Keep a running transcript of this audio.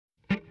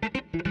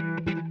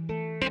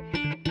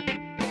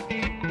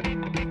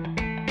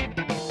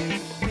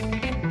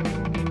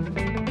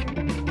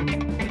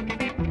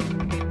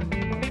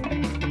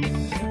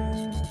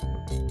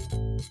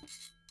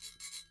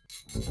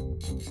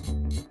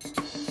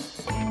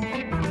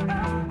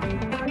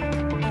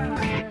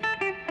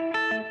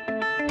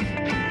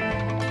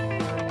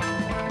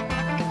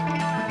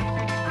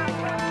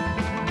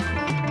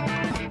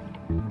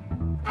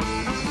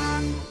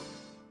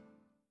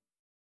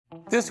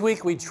This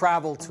week we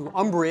travel to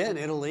Umbria in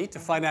Italy to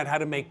find out how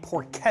to make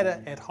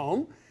porchetta at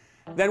home.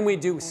 Then we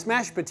do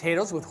smashed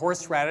potatoes with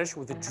horseradish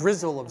with a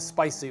drizzle of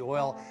spicy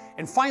oil.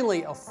 And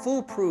finally, a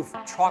foolproof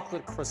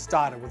chocolate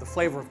crostata with a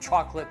flavor of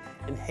chocolate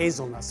and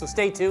hazelnut. So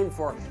stay tuned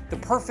for the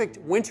perfect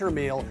winter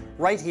meal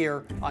right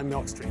here on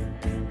Milk Street.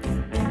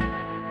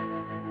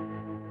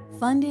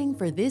 Funding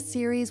for this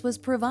series was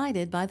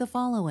provided by the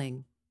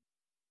following.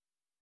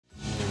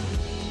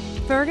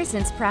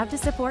 Ferguson's proud to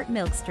support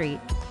Milk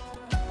Street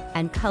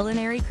and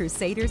culinary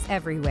crusaders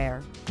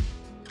everywhere.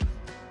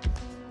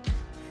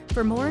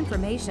 For more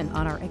information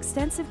on our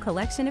extensive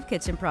collection of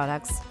kitchen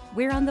products,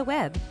 we're on the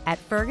web at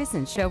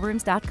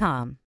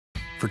fergusonshowrooms.com.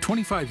 For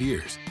 25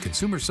 years,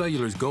 Consumer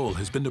Cellular's goal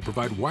has been to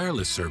provide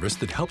wireless service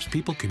that helps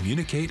people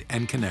communicate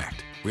and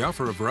connect. We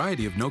offer a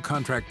variety of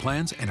no-contract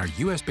plans, and our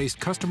U.S.-based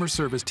customer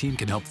service team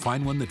can help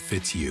find one that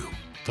fits you.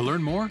 To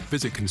learn more,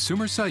 visit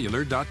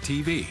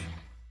consumercellular.tv.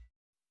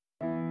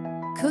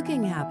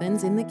 Cooking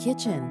happens in the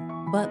kitchen,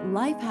 but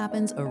life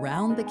happens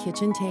around the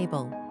kitchen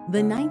table.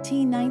 The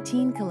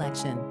 1919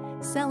 collection,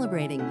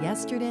 celebrating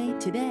yesterday,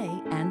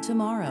 today, and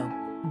tomorrow.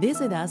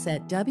 Visit us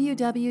at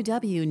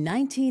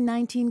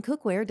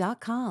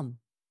www.1919cookware.com.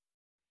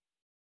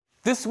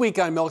 This week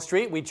on Milk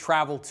Street, we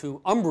travel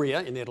to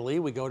Umbria in Italy.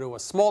 We go to a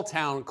small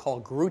town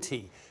called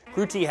Grutti.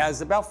 Grutti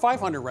has about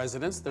 500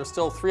 residents. There's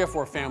still 3 or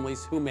 4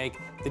 families who make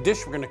the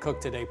dish we're going to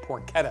cook today,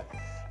 porchetta.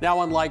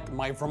 Now, unlike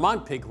my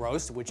Vermont pig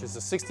roast, which is a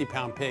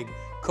 60-pound pig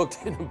cooked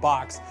in a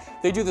box,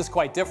 they do this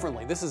quite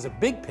differently. This is a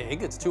big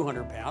pig, it's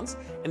 200 pounds,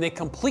 and they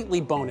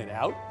completely bone it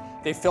out.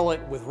 They fill it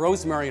with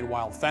rosemary and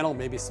wild fennel,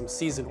 maybe some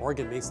seasoned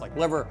organ meats like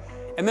liver,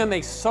 and then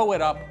they sew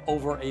it up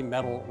over a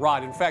metal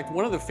rod. In fact,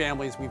 one of the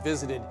families we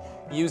visited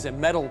used a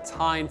metal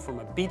tine from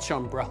a beach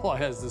umbrella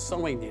as the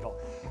sewing needle.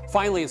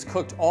 Finally, it's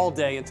cooked all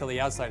day until the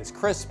outside is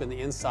crisp and the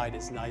inside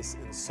is nice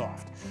and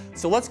soft.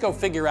 So let's go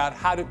figure out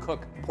how to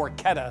cook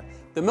porchetta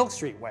the Milk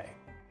Street way.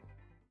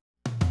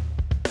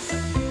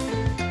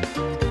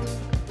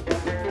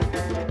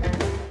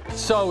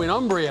 So in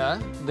Umbria,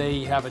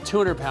 they have a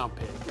 200-pound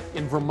pig.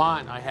 In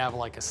Vermont, I have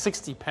like a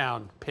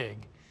 60-pound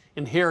pig.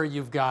 And here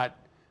you've got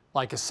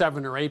like a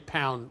 7 or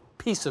 8-pound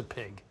piece of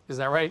pig. Is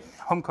that right?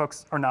 Home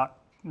cooks are not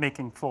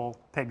making full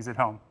pigs at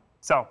home.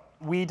 So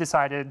we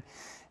decided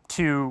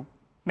to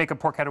make a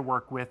porchetta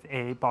work with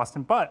a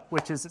Boston butt,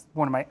 which is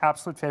one of my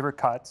absolute favorite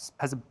cuts.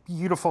 Has a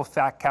beautiful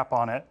fat cap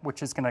on it,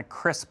 which is gonna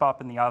crisp up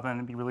in the oven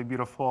and be really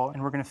beautiful.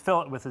 And we're gonna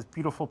fill it with this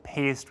beautiful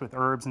paste with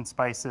herbs and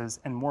spices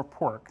and more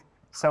pork.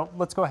 So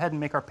let's go ahead and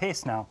make our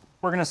paste now.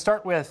 We're gonna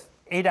start with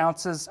 8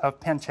 ounces of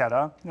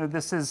pancetta.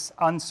 This is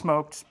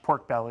unsmoked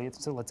pork belly,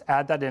 so let's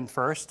add that in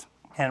first.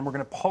 And we're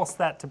gonna pulse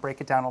that to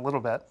break it down a little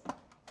bit.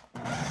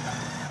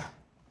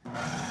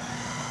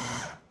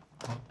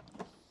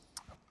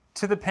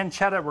 To the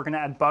pancetta, we're gonna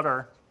add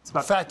butter. It's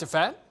about fat to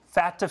fat?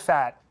 Fat to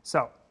fat.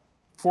 So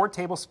 4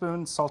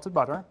 tablespoons salted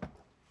butter,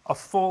 a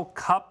full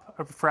cup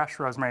of fresh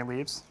rosemary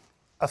leaves,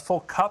 a full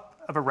cup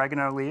of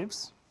oregano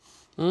leaves.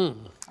 I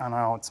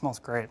know, it smells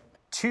great.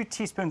 2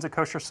 teaspoons of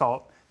kosher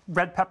salt,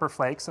 red pepper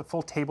flakes, a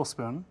full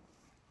tablespoon,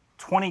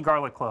 20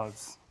 garlic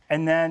cloves,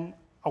 and then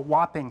a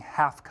whopping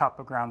 ½ cup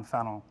of ground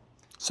fennel.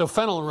 So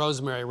fennel and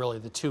rosemary are really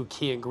the 2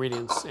 key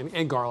ingredients,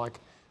 and garlic,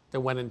 that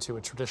went into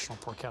a traditional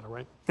porchetta,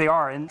 right? They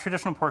are. In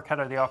traditional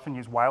porchetta, they often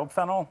use wild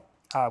fennel,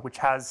 which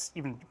has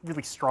even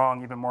really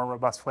strong, even more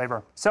robust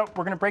flavor. So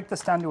we're going to break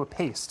this down to a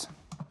paste.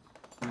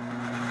 It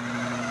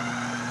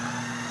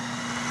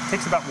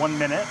takes about 1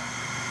 minute.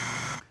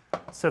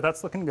 So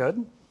that's looking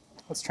good.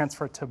 Let's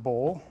transfer it to a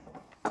bowl.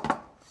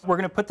 We're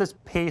going to put this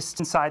paste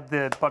inside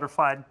the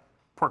butterflied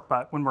pork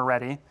butt when we're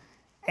ready.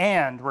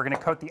 And we're going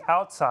to coat the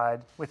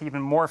outside with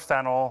even more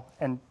fennel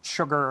and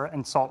sugar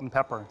and salt and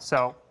pepper.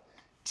 So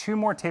 2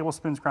 more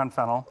tablespoons ground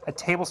fennel, a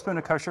tablespoon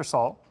of kosher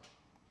salt,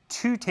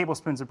 2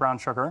 tablespoons of brown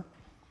sugar,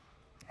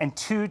 and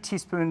 2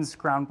 teaspoons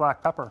ground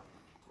black pepper.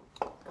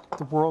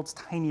 The world's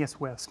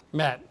tiniest whisk.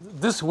 Matt,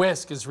 this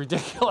whisk is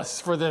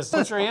ridiculous for this.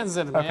 Put your hands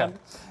in it, man. Okay.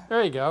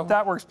 There you go.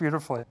 That works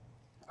beautifully.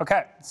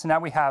 Okay, so now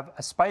we have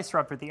a spice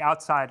rub for the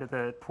outside of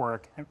the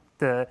pork,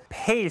 the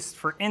paste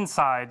for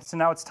inside. So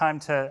now it's time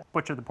to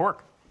butcher the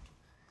pork.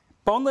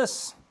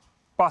 Boneless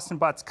Boston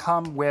butts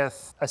come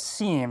with a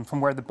seam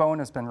from where the bone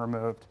has been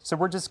removed. So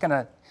we're just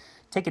gonna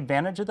take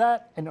advantage of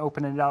that and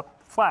open it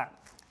up flat.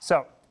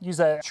 So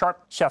use a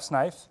sharp chef's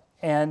knife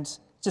and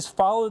just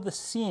follow the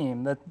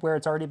seam where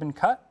it's already been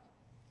cut.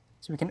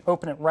 So we can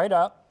open it right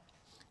up,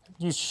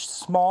 use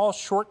small,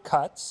 short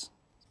cuts,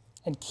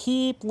 and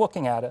keep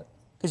looking at it,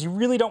 because you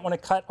really don't want to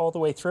cut all the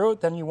way through,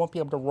 then you won't be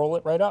able to roll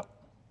it right up.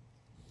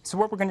 So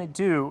what we're going to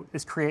do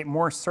is create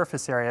more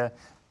surface area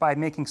by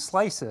making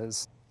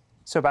slices.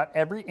 So about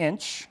every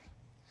inch,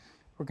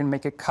 we're going to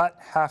make a cut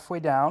halfway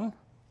down.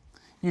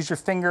 Use your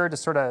finger to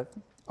sort of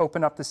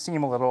open up the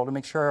seam a little to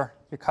make sure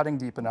you're cutting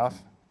deep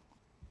enough.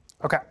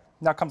 Okay,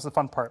 now comes the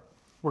fun part.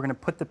 We're going to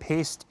put the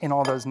paste in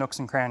all those nooks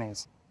and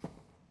crannies.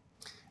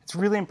 It's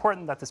really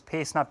important that this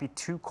paste not be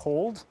too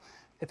cold.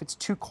 If it's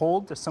too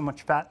cold, there's so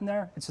much fat in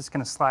there, it's just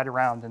going to slide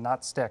around and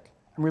not stick.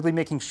 I'm really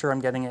making sure I'm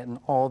getting it in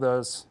all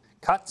those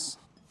cuts.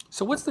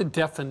 So what's the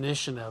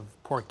definition of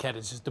porchetta?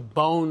 It's just a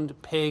boned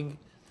pig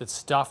that's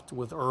stuffed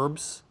with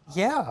herbs?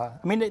 Yeah,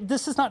 I mean,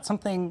 this is not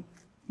something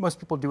most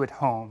people do at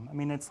home. I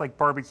mean, it's like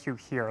barbecue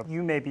here.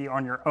 You may be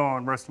on your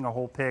own roasting a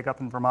whole pig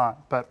up in Vermont,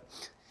 but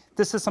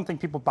this is something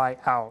people buy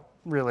out,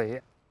 really.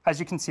 As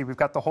you can see, we've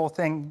got the whole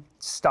thing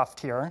stuffed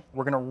here.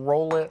 We're gonna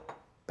roll it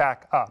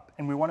back up,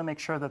 and we wanna make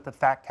sure that the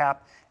fat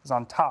cap is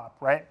on top,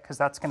 right? Because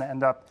that's gonna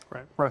end up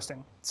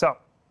roasting. So,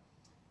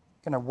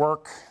 gonna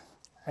work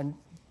and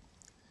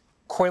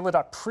coil it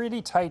up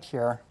pretty tight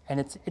here, and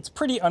it's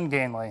pretty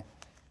ungainly.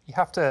 You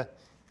have to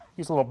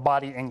use a little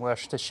body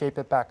English to shape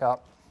it back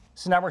up.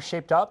 So now we're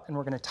shaped up, and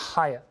we're gonna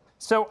tie it.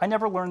 So I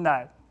never learned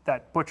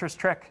that butcher's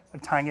trick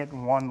of tying it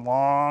in one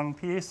long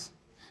piece.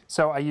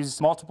 So I use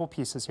multiple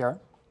pieces here,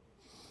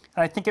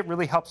 and I think it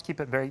really helps keep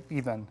it very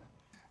even.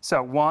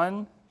 So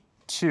 1,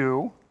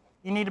 2,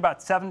 you need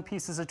about 7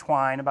 pieces of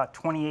twine, about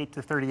 28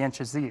 to 30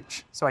 inches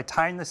each. So I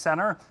tie in the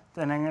center,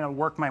 then I'm gonna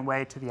work my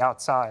way to the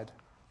outside.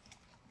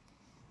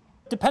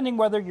 Depending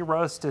whether your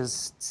roast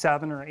is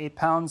 7 or 8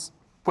 pounds,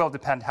 will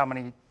depend how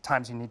many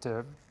times you need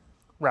to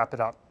wrap it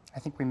up. I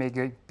think we may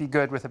be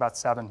good with about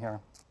 7 here.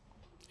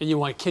 And you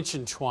want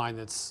kitchen twine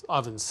that's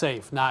oven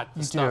safe, not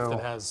the stuff that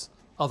has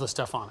other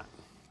stuff on it.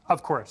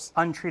 Of course,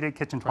 untreated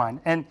kitchen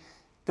twine. And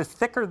the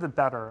thicker the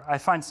better. I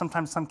find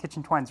sometimes some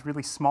kitchen twine is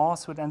really small,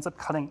 so it ends up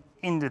cutting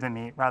into the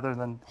meat rather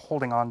than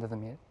holding onto the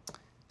meat.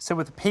 So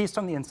with the paste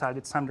on the inside,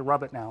 it's time to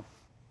rub it now.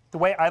 The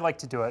way I like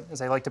to do it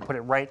is I like to put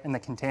it right in the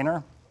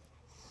container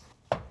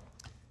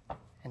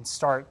and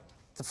start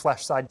the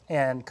flesh side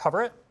and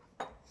cover it,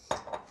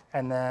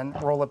 and then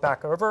roll it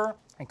back over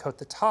and coat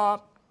the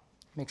top.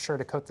 Make sure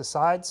to coat the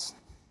sides.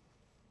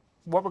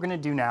 What we're gonna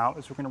do now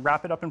is we're gonna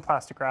wrap it up in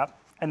plastic wrap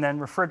and then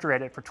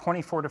refrigerate it for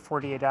 24 to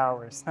 48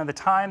 hours. Now the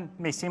time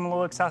may seem a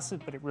little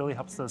excessive, but it really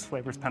helps those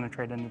flavors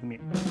penetrate into the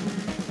meat.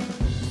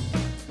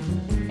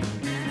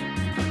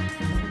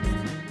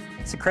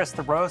 So Chris,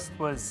 the roast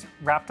was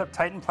wrapped up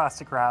tight in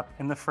plastic wrap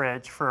in the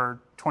fridge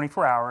for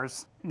 24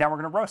 hours. Now we're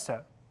gonna roast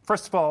it.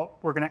 First of all,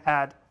 we're gonna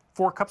add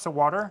 4 cups of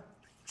water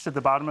to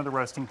the bottom of the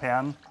roasting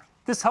pan.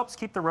 This helps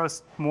keep the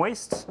roast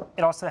moist.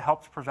 It also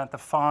helps prevent the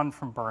fond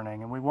from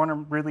burning, and we want to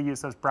really use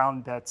those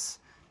brown bits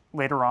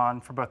later on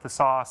for both the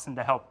sauce and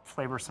to help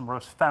flavor some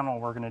roast fennel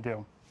we're going to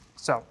do.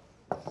 So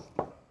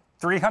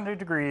 300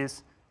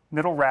 degrees,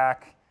 middle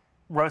rack,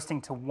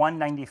 roasting to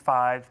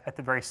 195 at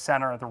the very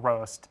center of the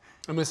roast.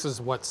 And this is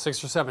what,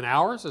 6 or 7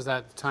 hours? Is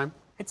that the time?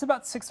 It's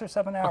about 6 or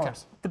 7 hours. Okay.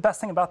 The best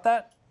thing about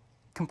that,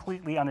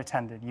 completely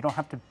unattended. You don't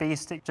have to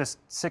baste it, just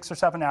 6 or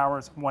 7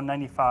 hours,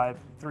 195,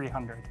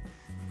 300.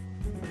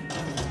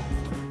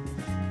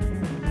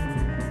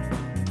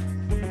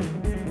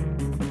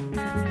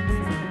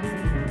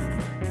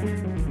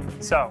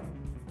 So,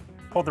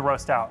 pull the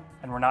roast out,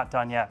 and we're not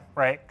done yet,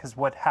 right? Because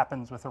what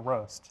happens with a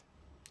roast?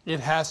 It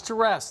has to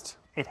rest.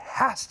 It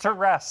has to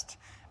rest.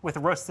 With a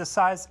roast this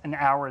size, an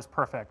hour is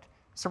perfect.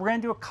 So we're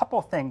gonna do a couple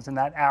things in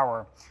that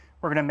hour.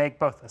 We're gonna make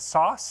both a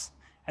sauce,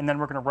 and then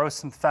we're gonna roast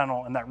some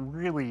fennel in that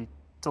really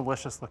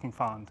delicious looking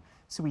fond.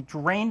 So we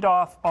drained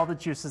off all the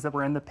juices that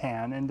were in the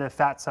pan into a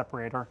fat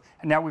separator,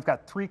 and now we've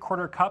got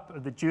 3/4 cup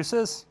of the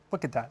juices.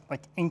 Look at that,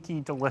 like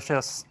inky,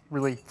 delicious,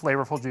 really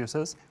flavorful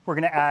juices. We're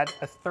gonna add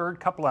a 1/3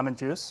 cup lemon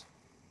juice.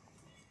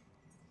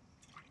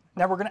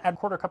 Now we're gonna add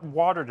 1/4 cup of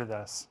water to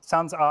this.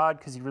 Sounds odd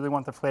because you really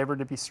want the flavor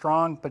to be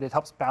strong, but it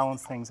helps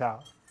balance things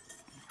out.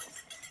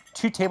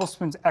 2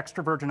 tablespoons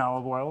extra virgin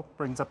olive oil,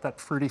 brings up that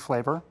fruity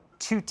flavor.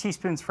 2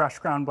 teaspoons fresh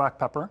ground black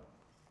pepper,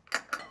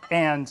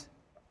 and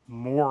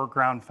more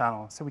ground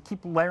fennel. So we keep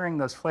layering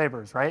those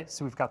flavors, right?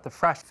 So we've got the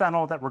fresh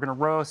fennel that we're gonna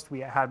roast.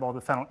 We have all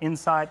the fennel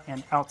inside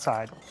and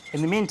outside.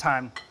 In the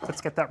meantime,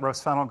 let's get that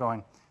roast fennel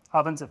going.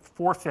 Oven's at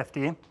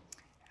 450,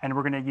 and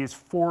we're gonna use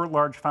 4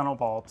 large fennel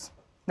bulbs.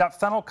 Now,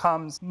 fennel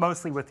comes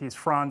mostly with these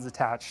fronds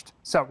attached.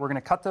 So we're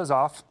gonna cut those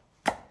off.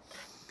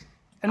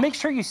 And make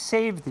sure you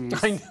save these.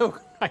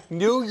 I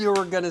knew you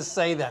were gonna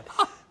say that.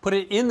 Put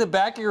it in the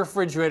back of your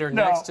refrigerator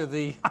next to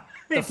the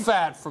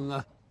fat from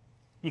the...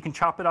 You can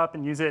chop it up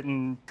and use it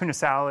in tuna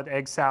salad,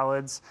 egg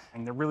salads,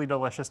 and they're really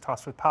delicious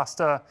tossed with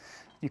pasta.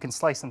 You can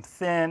slice them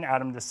thin,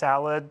 add them to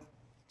salad.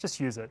 Just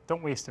use it,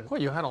 don't waste it. Boy,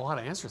 you had a lot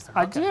of answers there.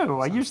 I do,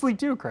 I usually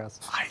do, Chris.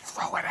 I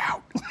throw it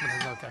out.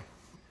 Okay.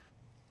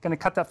 Gonna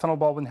cut that fennel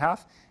bulb in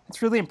half.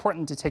 It's really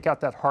important to take out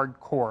that hard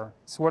core.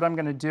 So what I'm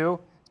gonna do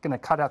is gonna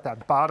cut out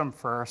that bottom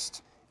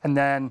first, and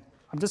then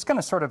I'm just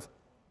gonna sort of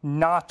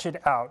notch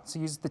it out. So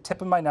use the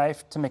tip of my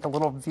knife to make a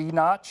little V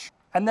notch.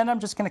 And then I'm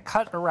just gonna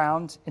cut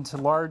around into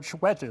large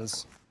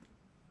wedges.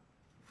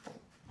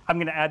 I'm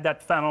gonna add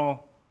that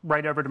fennel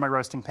right over to my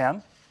roasting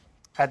pan.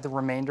 Add the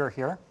remainder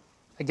here.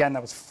 Again,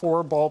 that was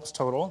 4 bulbs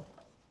total.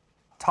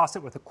 Toss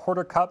it with a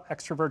 1/4 cup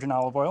extra virgin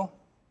olive oil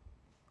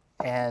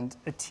and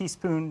a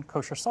teaspoon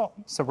kosher salt.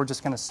 So we're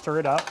just gonna stir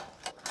it up.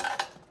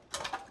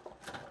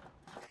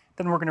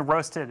 Then we're gonna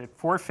roast it at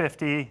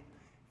 450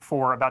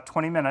 for about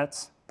 20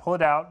 minutes. Pull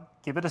it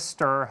out, give it a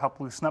stir, help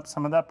loosen up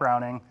some of that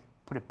browning,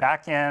 put it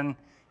back in,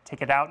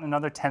 take it out in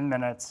another 10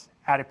 minutes,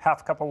 add a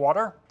 1/2 cup of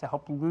water to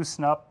help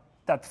loosen up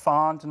that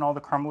fond and all the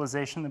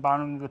caramelization in the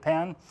bottom of the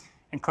pan,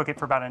 and cook it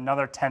for about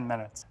another 10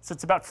 minutes. So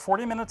it's about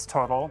 40 minutes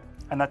total,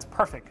 and that's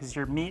perfect because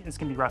your meat is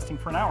gonna be resting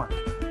for an hour.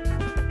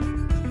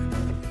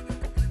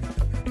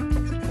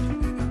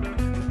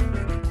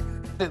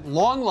 At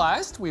long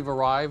last, we've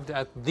arrived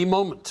at the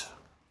moment.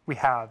 We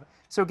have.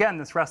 So again,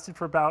 this rested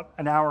for about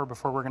an hour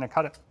before we're gonna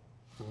cut it.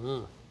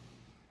 Do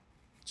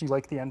you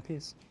like the end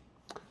piece?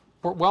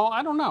 Well,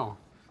 I don't know.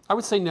 I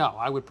would say no.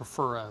 I would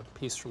prefer a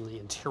piece from the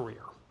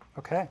interior.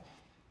 Okay,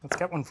 let's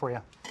get one for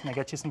you. Can I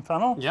get you some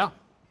fennel? Yeah.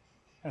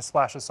 And a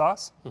splash of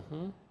sauce?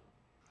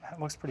 That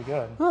looks pretty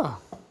good. Oh,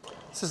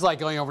 this is like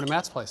going over to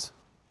Matt's place.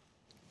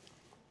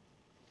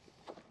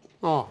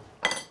 Oh,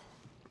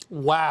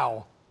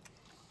 wow.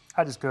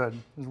 That is good.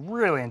 It's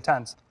really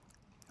intense.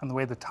 And the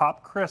way the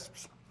top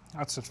crisps,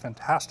 that's just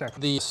fantastic.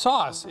 The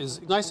sauce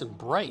is nice and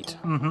bright.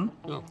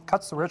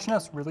 Cuts the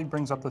richness, really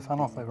brings up the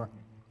fennel flavor.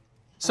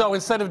 So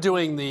instead of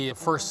doing the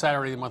first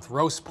Saturday of the month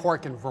roast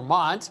pork in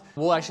Vermont,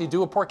 we'll actually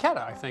do a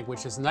porchetta, I think,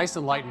 which is nice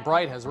and light and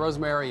bright. It has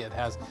rosemary, it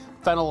has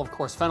fennel, of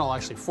course, fennel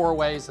actually 4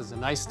 ways. There's a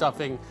nice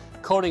stuffing,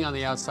 coating on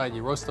the outside.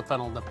 You roast the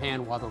fennel in the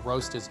pan while the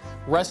roast is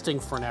resting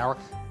for an hour.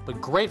 But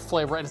great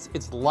flavor, and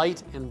it's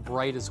light and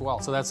bright as well.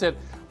 So that's it,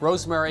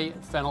 rosemary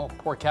fennel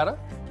porchetta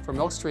from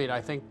Milk Street. I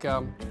think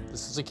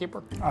this is a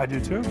keeper. I do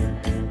too.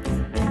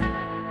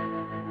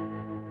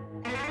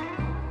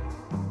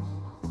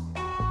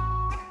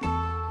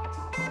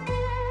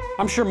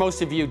 I'm sure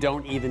most of you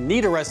don't even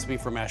need a recipe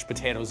for mashed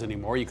potatoes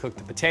anymore. You cook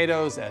the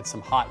potatoes, add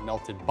some hot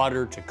melted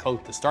butter to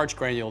coat the starch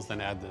granules,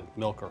 then add the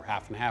milk or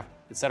half and half,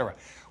 etc.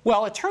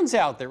 Well, it turns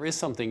out there is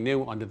something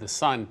new under the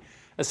sun.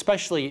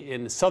 Especially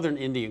in southern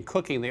Indian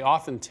cooking, they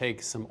often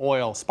take some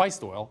oil,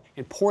 spiced oil,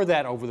 and pour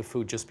that over the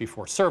food just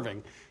before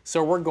serving.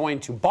 So we're going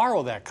to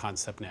borrow that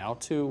concept now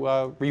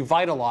to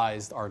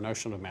revitalize our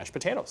notion of mashed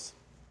potatoes.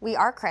 We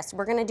are, Chris.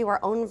 We're going to do our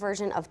own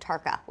version of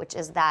tarka, which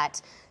is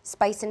that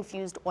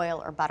spice-infused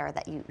oil or butter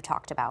that you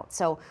talked about.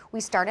 So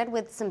we started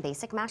with some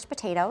basic mashed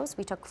potatoes.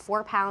 We took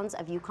 4 pounds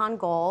of Yukon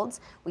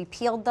Golds. We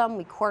peeled them,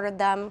 we quartered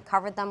them,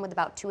 covered them with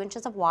about 2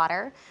 inches of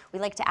water. We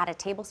like to add a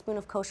tablespoon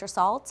of kosher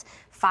salt,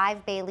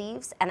 5 bay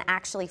leaves, and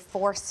actually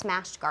 4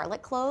 smashed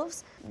garlic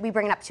cloves. We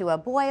bring it up to a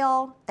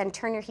boil, then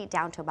turn your heat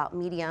down to about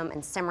medium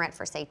and simmer it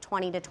for, say,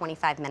 20 to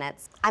 25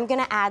 minutes. I'm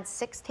going to add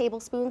 6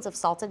 tablespoons of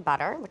salted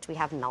butter, which we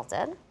have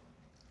melted.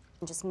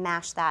 And just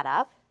mash that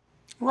up.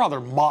 Rather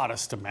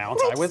modest amount,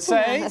 I would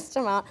say. Modest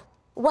amount.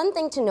 One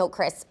thing to note,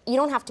 Chris, you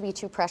don't have to be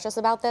too precious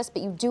about this,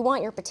 but you do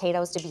want your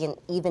potatoes to be in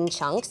even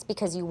chunks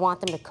because you want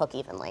them to cook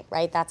evenly,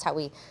 right? That's how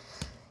we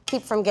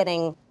keep from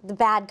getting the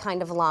bad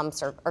kind of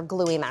lumps or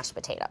gluey mashed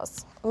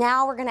potatoes.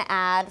 Now we're gonna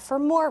add, for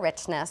more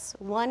richness,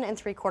 1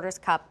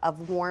 3/4 cup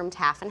of warmed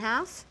half and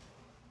half.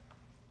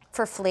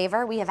 For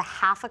flavor, we have a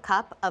 1/2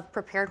 cup of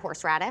prepared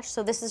horseradish.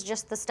 So this is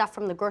just the stuff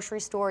from the grocery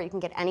store. You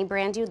can get any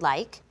brand you'd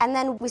like. And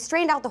then we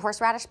strained out the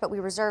horseradish, but we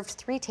reserved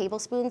 3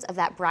 tablespoons of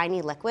that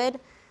briny liquid.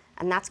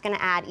 And that's gonna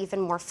add even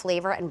more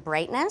flavor and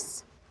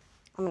brightness.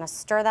 I'm gonna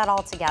stir that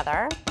all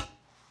together.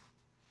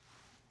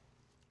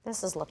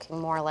 This is looking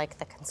more like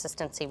the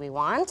consistency we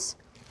want.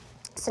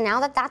 So now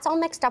that that's all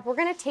mixed up, we're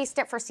gonna taste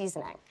it for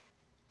seasoning.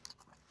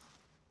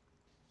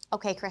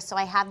 Okay, Chris, so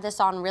I have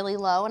this on really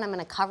low and I'm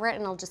gonna cover it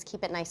and I'll just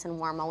keep it nice and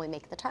warm while we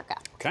make the tarka.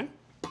 Okay.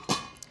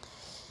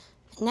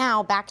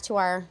 Now back to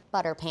our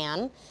butter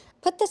pan.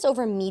 Put this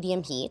over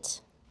medium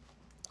heat.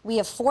 We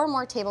have 4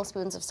 more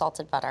tablespoons of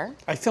salted butter.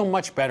 I feel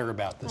much better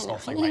about this whole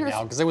thing right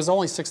now because it was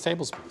only 6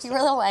 tablespoons. You were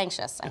a little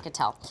anxious, I could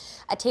tell.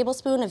 A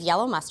tablespoon of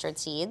yellow mustard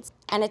seeds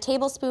and a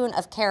tablespoon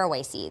of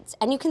caraway seeds.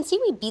 And you can see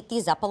we beat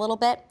these up a little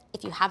bit.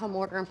 If you have a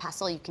mortar and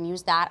pestle, you can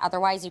use that.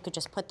 Otherwise, you could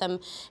just put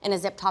them in a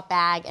zip-top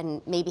bag and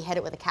maybe hit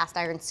it with a cast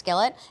iron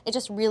skillet. It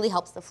just really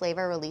helps the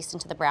flavor release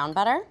into the brown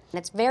butter. And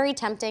it's very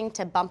tempting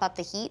to bump up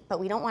the heat, but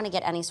we don't want to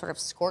get any sort of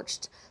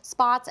scorched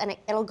spots, and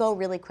it'll go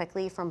really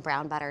quickly from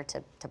brown butter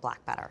to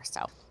black butter.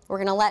 So we're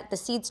gonna let the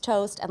seeds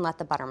toast and let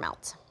the butter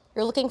melt.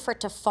 You're looking for it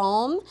to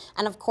foam,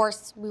 and of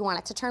course, we want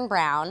it to turn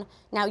brown.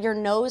 Now, your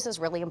nose is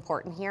really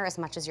important here as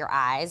much as your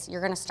eyes.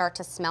 You're gonna start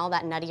to smell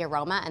that nutty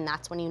aroma, and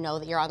that's when you know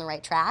that you're on the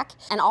right track.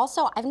 And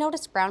also, I've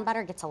noticed brown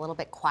butter gets a little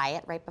bit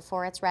quiet right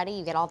before it's ready.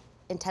 You get all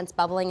intense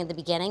bubbling in the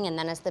beginning, and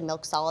then as the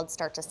milk solids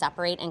start to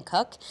separate and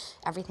cook,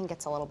 everything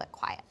gets a little bit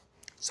quiet.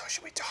 So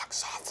should we talk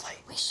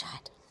softly? We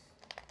should.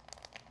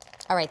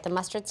 All right, the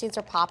mustard seeds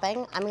are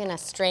popping. I'm gonna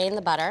strain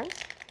the butter.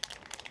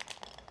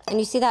 And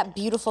you see that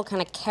beautiful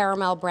kind of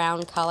caramel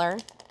brown color?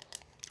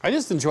 I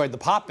just enjoyed the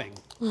popping,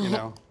 you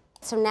know.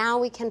 So now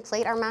we can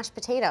plate our mashed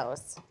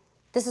potatoes.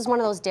 This is one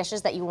of those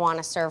dishes that you want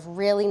to serve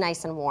really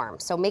nice and warm.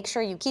 So make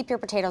sure you keep your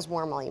potatoes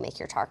warm while you make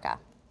your tarka.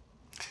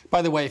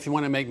 By the way, if you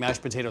want to make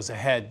mashed potatoes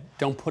ahead,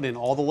 don't put in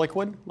all the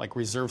liquid, like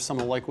reserve some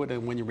of the liquid,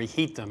 and when you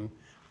reheat them,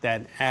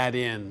 then add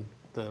in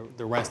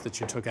the rest that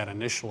you took out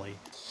initially.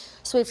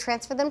 So we've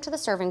transferred them to the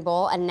serving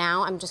bowl, and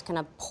now I'm just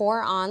gonna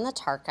pour on the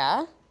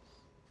tarka.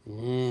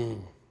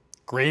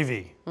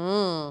 Gravy.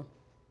 And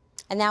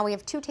now we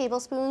have 2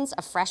 tablespoons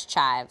of fresh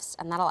chives,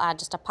 and that'll add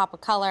just a pop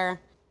of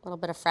color, a little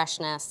bit of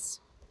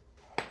freshness.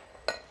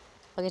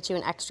 I'll get you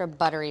an extra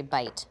buttery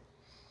bite.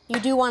 You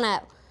do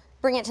wanna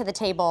bring it to the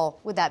table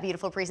with that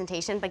beautiful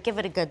presentation, but give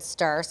it a good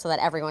stir so that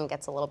everyone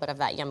gets a little bit of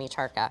that yummy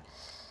tarka.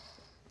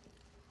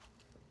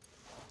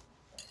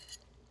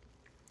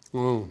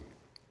 You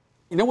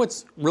know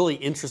what's really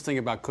interesting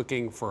about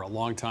cooking for a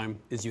long time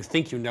is you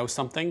think you know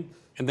something,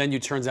 and then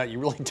it turns out you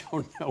really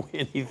don't know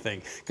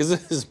anything, because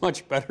this is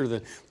much better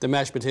than the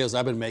mashed potatoes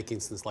I've been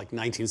making since like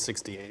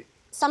 1968.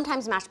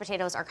 Sometimes mashed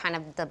potatoes are kind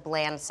of the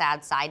bland,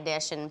 sad side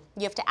dish, and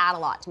you have to add a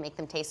lot to make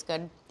them taste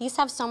good. These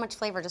have so much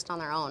flavor just on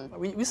their own.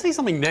 You say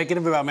something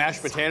negative about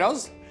mashed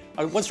potatoes?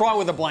 What's wrong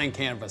with a blank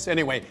canvas?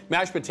 Anyway,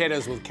 mashed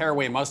potatoes with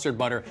Caraway-Mustard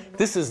Butter.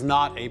 This is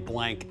not a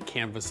blank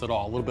canvas at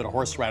all. A little bit of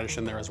horseradish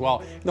in there as well.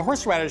 And the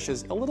horseradish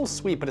is a little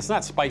sweet, but it's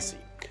not spicy.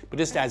 But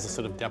just adds a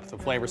sort of depth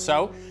of flavor.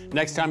 So,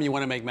 next time you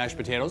want to make mashed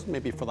potatoes,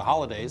 maybe for the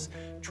holidays,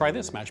 try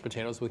this, mashed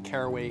potatoes with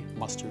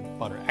Caraway-Mustard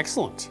Butter.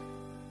 Excellent.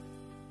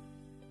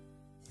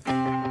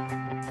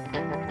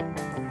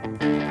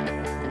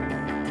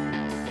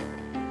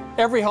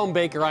 Every home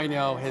baker I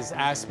know has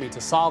asked me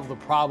to solve the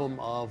problem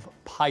of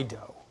pie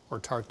dough or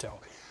tart dough.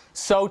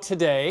 So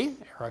today,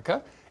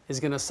 Erika is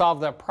going to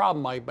solve that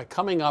problem by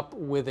coming up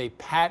with a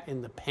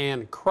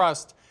pat-in-the-pan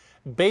crust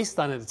based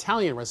on an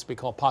Italian recipe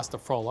called pasta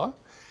frolla.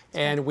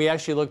 And we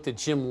actually looked at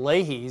Jim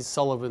Leahy's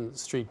Sullivan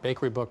Street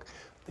Bakery book,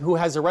 who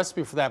has a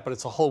recipe for that, but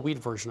it's a whole wheat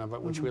version of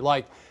it, which we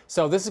like.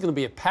 So this is going to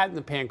be a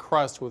pat-in-the-pan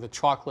crust with a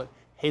chocolate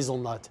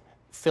hazelnut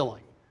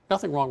filling.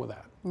 Nothing wrong with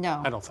that.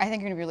 No, I don't think. I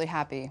think you're going to be really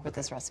happy with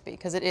this recipe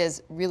because it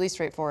is really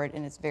straightforward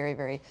and it's very,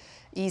 very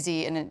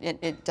easy, and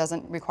it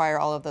doesn't require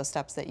all of those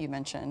steps that you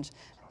mentioned.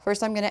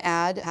 First, I'm going to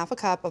add half a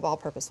cup of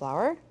all-purpose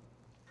flour,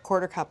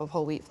 1/4 cup of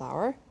whole wheat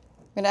flour.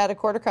 I'm going to add a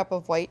 1/4 cup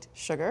of white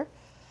sugar,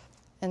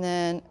 and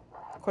then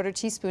a 1/4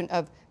 teaspoon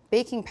of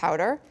baking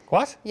powder.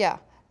 What? Yeah,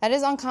 that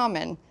is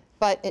uncommon,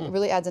 but it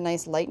really adds a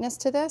nice lightness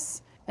to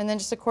this. And then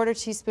just a 1/4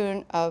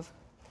 teaspoon of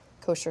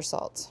kosher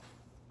salt.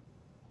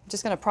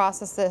 Just going to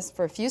process this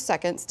for a few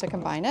seconds to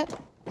combine it.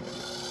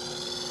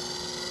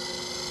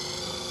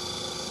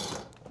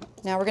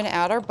 Now we're going to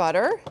add our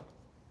butter.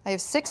 I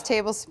have 6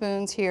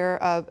 tablespoons here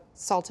of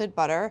salted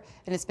butter,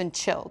 and it's been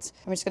chilled.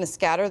 I'm just going to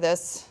scatter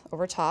this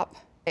over top,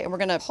 and we're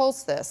going to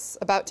pulse this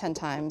about 10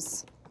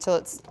 times till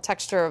it's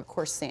texture of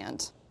coarse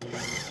sand.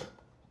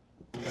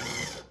 Okay.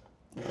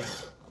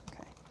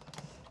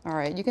 All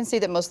right, you can see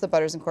that most of the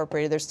butter is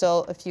incorporated. There's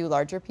still a few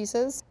larger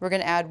pieces. We're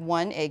going to add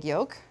 1 egg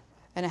yolk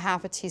and a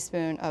 1/2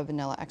 teaspoon of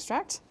vanilla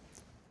extract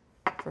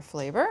for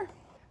flavor.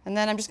 And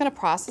then I'm just going to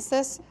process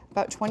this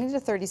about 20 to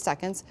 30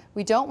 seconds.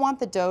 We don't want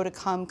the dough to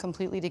come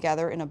completely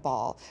together in a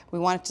ball. We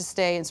want it to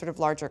stay in sort of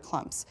larger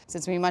clumps, so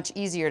it's going to be much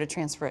easier to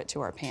transfer it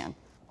to our pan.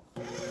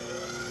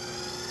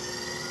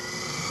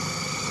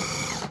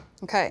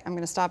 Okay, I'm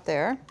going to stop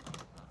there.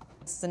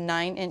 This is a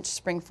 9-inch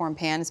springform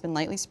pan. It's been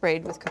lightly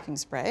sprayed with cooking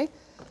spray.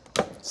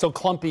 So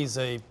clumpy's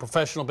a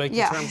professional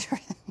baking term? Yeah.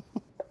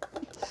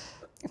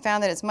 I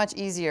found that it's much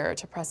easier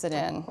to press it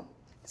in,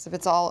 because if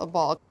it's all a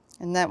ball,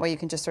 and that way you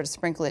can just sort of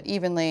sprinkle it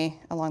evenly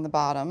along the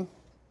bottom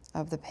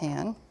of the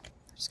pan.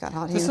 Just got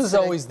hot This hands is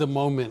today. always the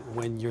moment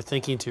when you're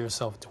thinking to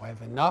yourself, do I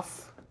have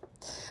enough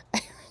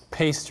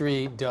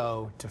pastry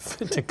dough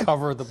to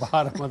cover the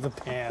bottom of the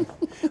pan?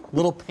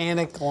 Little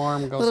panic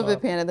alarm goes off. A little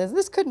bit panic.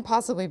 This couldn't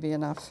possibly be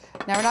enough.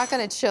 Now we're not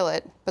going to chill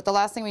it, but the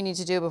last thing we need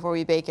to do before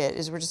we bake it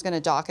is we're just going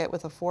to dock it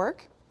with a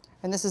fork.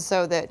 And this is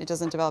so that it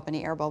doesn't develop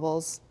any air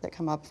bubbles that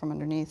come up from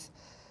underneath.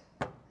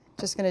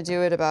 Just going to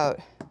do it about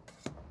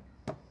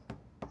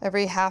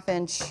every 1/2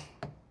 inch.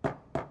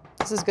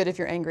 This is good if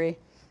you're angry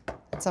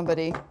at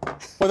somebody.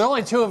 Well, there are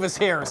only 2 of us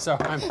here, so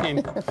I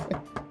mean.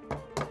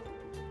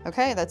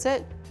 Okay, that's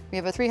it. We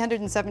have a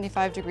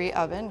 375-degree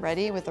oven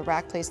ready with the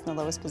rack placed in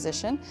the lowest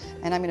position.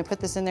 And I'm going to put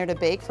this in there to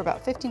bake for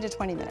about 15 to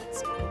 20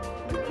 minutes.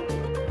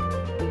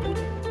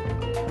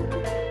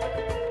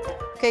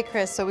 Okay,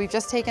 Chris, so we've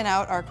just taken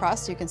out our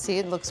crust. You can see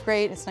it looks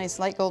great. It's nice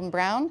light golden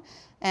brown.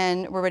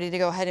 And we're ready to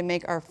go ahead and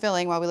make our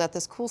filling while we let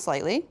this cool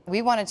slightly.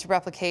 We wanted to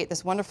replicate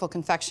this wonderful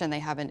confection they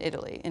have in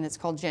Italy, and it's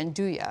called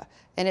Gianduja.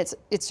 And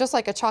it's just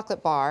like a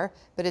chocolate bar,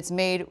 but it's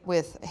made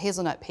with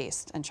hazelnut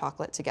paste and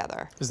chocolate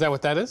together. Is that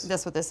what that is?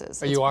 That's what this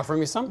is. Are you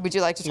offering me some? Would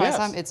you like to try Yes.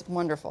 some? It's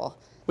wonderful.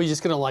 Well, you're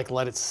just going to like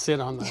let it sit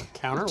on the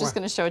counter? I'm just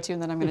going to show it to you,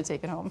 and then I'm going to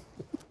take it home.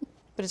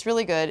 But it's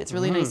really good. It's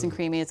really nice and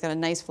creamy. It's got a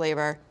nice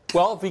flavor.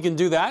 Well, if we can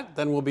do that,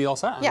 then we'll be all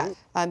set. Yeah.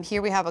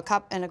 Here we have a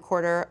 1.25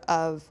 cups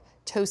of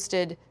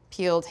toasted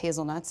peeled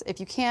hazelnuts. If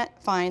you can't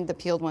find the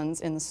peeled ones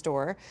in the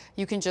store,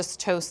 you can just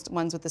toast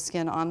ones with the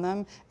skin on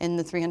them in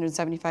the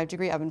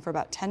 375-degree oven for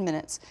about 10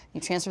 minutes. You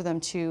transfer them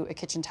to a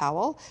kitchen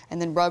towel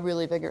and then rub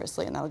really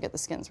vigorously, and that'll get the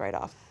skins right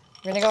off.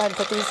 We're gonna go ahead and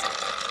put these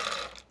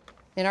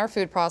in our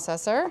food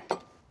processor.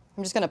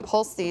 I'm just gonna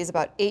pulse these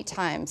about 8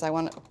 times. I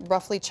wanna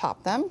roughly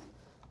chop them.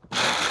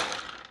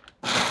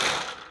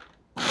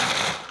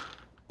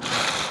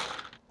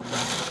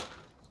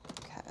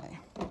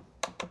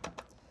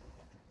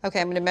 Okay,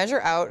 I'm gonna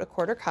measure out a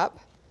 1/4 cup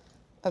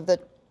of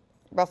the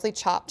roughly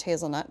chopped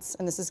hazelnuts,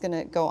 and this is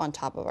gonna go on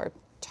top of our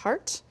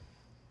tart.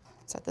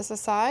 Set this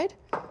aside.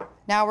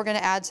 Now we're gonna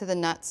add to the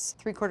nuts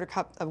 3/4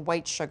 cup of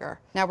white sugar.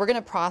 Now we're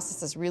gonna process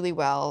this really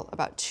well,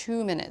 about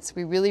 2 minutes.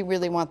 We really,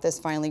 really want this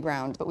finely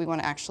ground, but we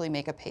wanna actually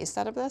make a paste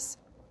out of this.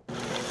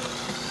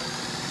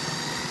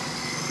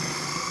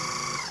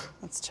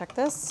 Let's check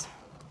this.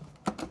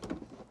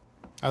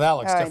 Oh, that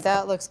looks All right, different.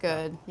 that looks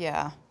good,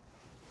 yeah.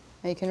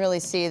 And you can really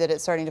see that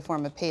it's starting to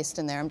form a paste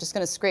in there. I'm just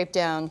gonna scrape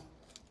down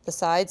the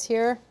sides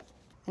here.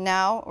 And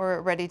now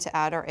we're ready to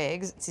add our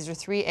eggs. These are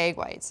 3 egg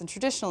whites. And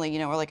traditionally, you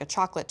know, or like a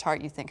chocolate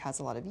tart you think has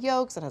a lot of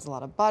yolks, it has a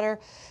lot of butter.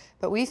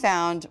 But we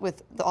found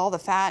with all the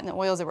fat and the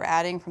oils that we're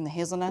adding from the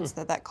hazelnuts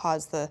that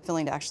caused the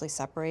filling to actually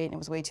separate, and it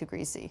was way too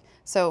greasy.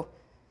 So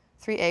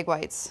 3 egg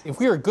whites. If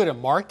we were good at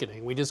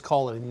marketing, we just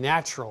call it a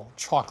natural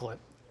chocolate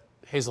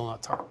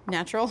hazelnut tart.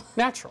 Natural?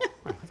 Natural.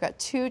 Right. I've got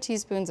 2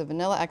 teaspoons of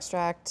vanilla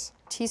extract,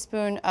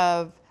 teaspoon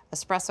of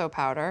espresso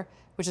powder,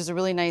 which is a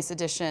really nice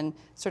addition,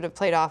 sort of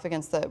played off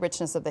against the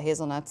richness of the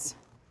hazelnuts.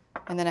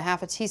 And then a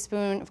 1/2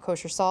 teaspoon of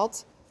kosher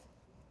salt.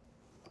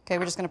 Okay,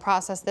 we're just gonna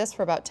process this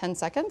for about 10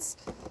 seconds.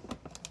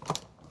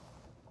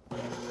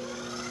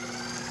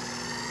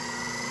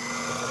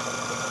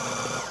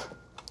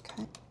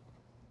 Okay.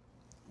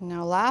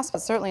 Now last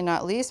but certainly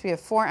not least, we have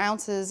 4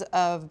 ounces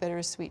of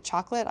bittersweet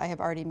chocolate. I have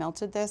already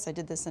melted this. I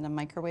did this in a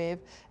microwave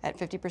at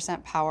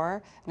 50%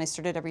 power, and I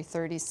stirred it every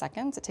 30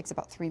 seconds. It takes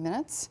about 3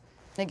 minutes.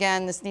 And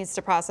again, this needs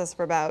to process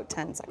for about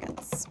 10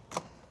 seconds.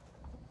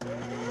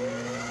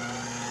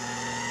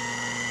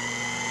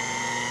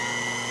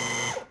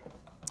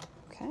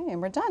 Okay, and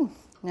we're done.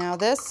 Now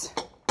this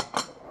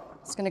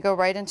is gonna go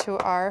right into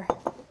our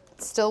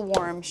still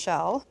warm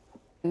shell.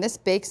 And this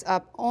bakes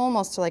up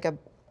almost to like a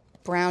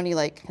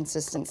brownie-like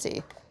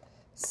consistency.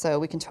 So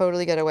we can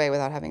totally get away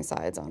without having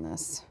sides on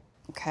this.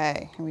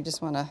 Okay, and we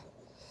just wanna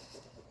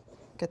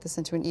get this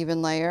into an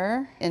even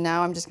layer. And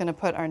now I'm just gonna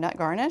put our nut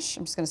garnish.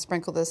 I'm just gonna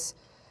sprinkle this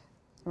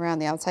around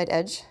the outside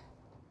edge,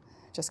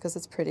 just because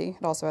it's pretty.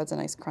 It also adds a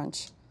nice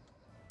crunch.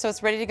 So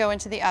it's ready to go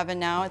into the oven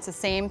now. It's the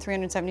same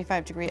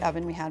 375-degree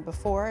oven we had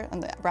before,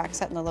 and the rack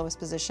set in the lowest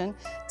position.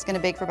 It's gonna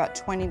bake for about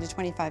 20 to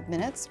 25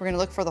 minutes. We're gonna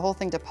look for the whole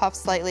thing to puff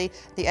slightly.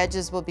 The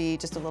edges will be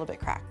just a little bit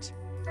cracked.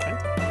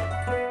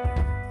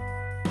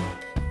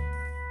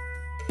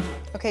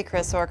 Okay,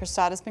 Chris, so our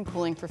crostata's been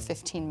cooling for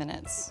 15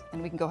 minutes,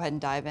 and we can go ahead and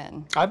dive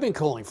in. I've been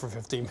cooling for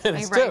 15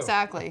 minutes, Right, too.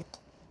 exactly.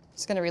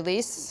 Just gonna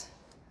release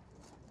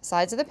the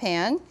sides of the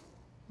pan, and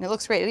it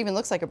looks great. It even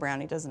looks like a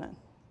brownie, doesn't it?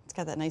 It's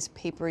got that nice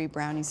papery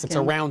brownie skin. It's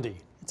a roundy.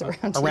 It's a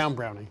roundy. A round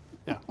brownie,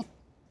 yeah.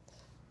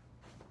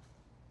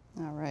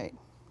 All right.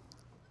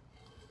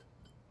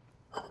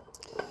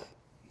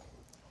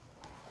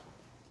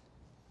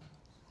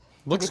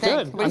 Looks What do you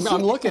think? good. What do you I'm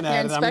think? looking at You're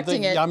it.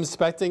 inspecting it. I'm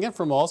inspecting it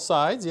from all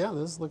sides. Yeah,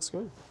 this looks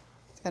good.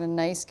 It's got a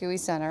nice gooey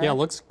center. Yeah, it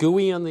looks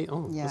gooey on the,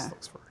 oh, Yeah. this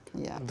looks very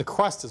good. Yeah. The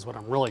crust is what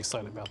I'm really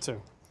excited about,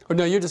 too. Oh,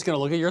 no, you're just going to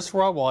look at yours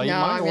for a while I eat No,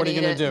 mine, I'm or what are gonna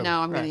you going eat to it. do?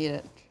 No, I'm Right. gonna eat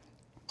it.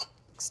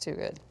 Looks too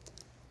good.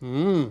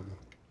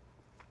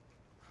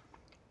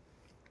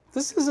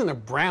 This isn't a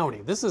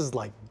brownie. This is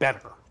like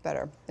better.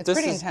 Better. It's This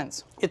pretty is-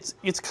 intense.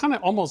 It's kind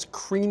of almost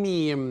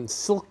creamy and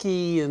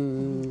silky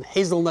and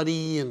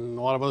hazelnutty and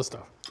a lot of other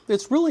stuff.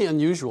 It's really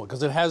unusual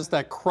because it has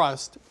that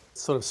crust,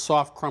 sort of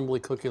soft, crumbly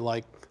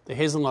cookie-like, the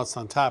hazelnuts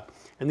on top,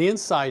 and the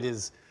inside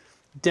is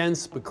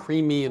dense but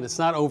creamy, and it's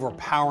not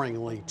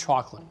overpoweringly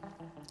chocolate.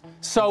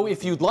 So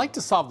if you'd like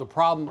to solve the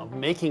problem of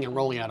making and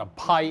rolling out a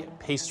pie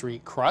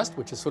pastry crust,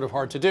 which is sort of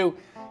hard to do,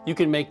 you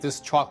can make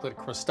this chocolate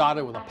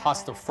crostata with a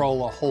pasta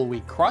frolla whole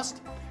wheat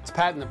crust. It's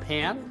pat in the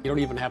pan. You don't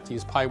even have to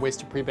use pie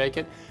waste to pre-bake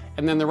it.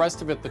 And then the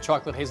rest of it, the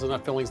chocolate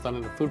hazelnut filling's done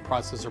in a food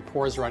processor,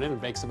 pours right in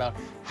and bakes about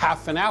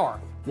half an hour.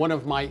 One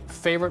of my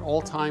favorite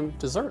all-time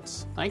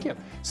desserts. Thank you.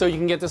 So you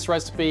can get this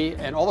recipe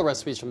and all the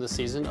recipes from this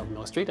season of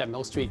Milk Street at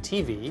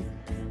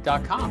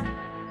milkstreettv.com.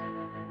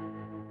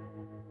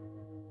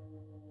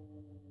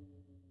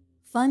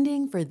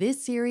 Funding for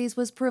this series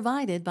was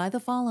provided by the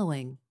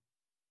following.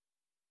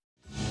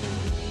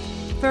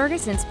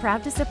 Ferguson's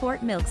proud to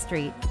support Milk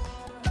Street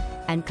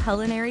and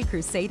culinary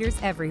crusaders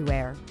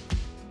everywhere.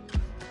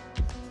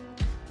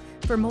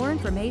 For more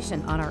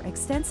information on our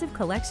extensive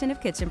collection of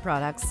kitchen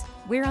products,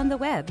 we're on the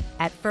web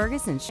at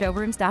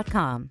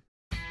fergusonshowrooms.com.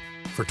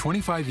 For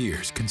 25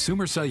 years,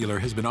 Consumer Cellular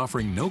has been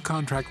offering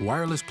no-contract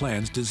wireless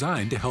plans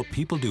designed to help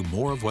people do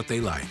more of what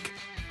they like.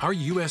 Our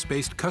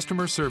U.S.-based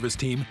customer service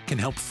team can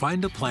help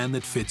find a plan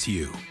that fits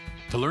you.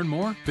 To learn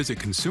more, visit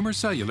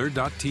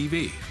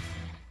consumercellular.tv.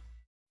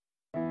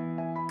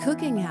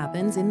 Cooking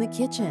happens in the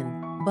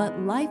kitchen, but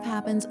life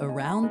happens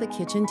around the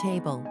kitchen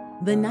table.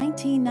 The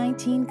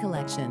 1919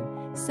 collection,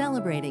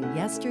 celebrating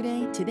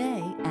yesterday,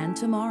 today, and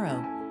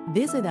tomorrow.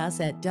 Visit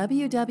us at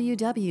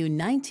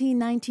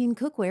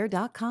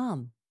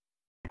www.1919cookware.com.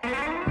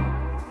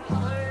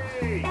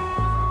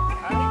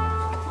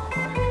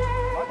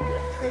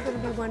 They're going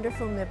to be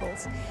wonderful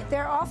nibbles.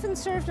 They're often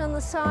served on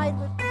the side.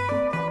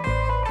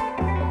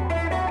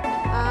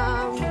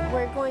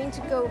 We're going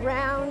to go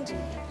round.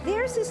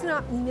 Theirs is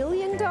not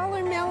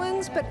million-dollar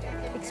melons, but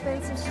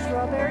expensive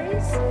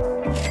strawberries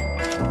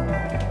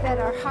that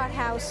are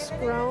hothouse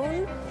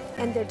grown,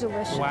 and they're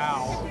delicious.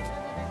 Wow.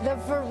 The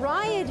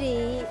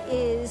variety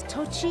is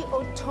Tochi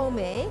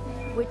Otome,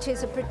 which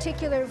is a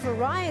particular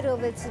varietal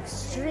that's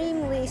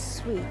extremely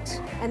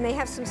sweet. And they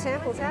have some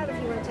samples out if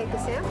you want to take a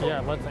sample. Yeah,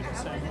 let's take a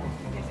sample.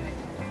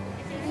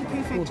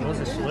 Ooh,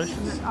 those are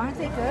delicious. Aren't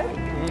they good?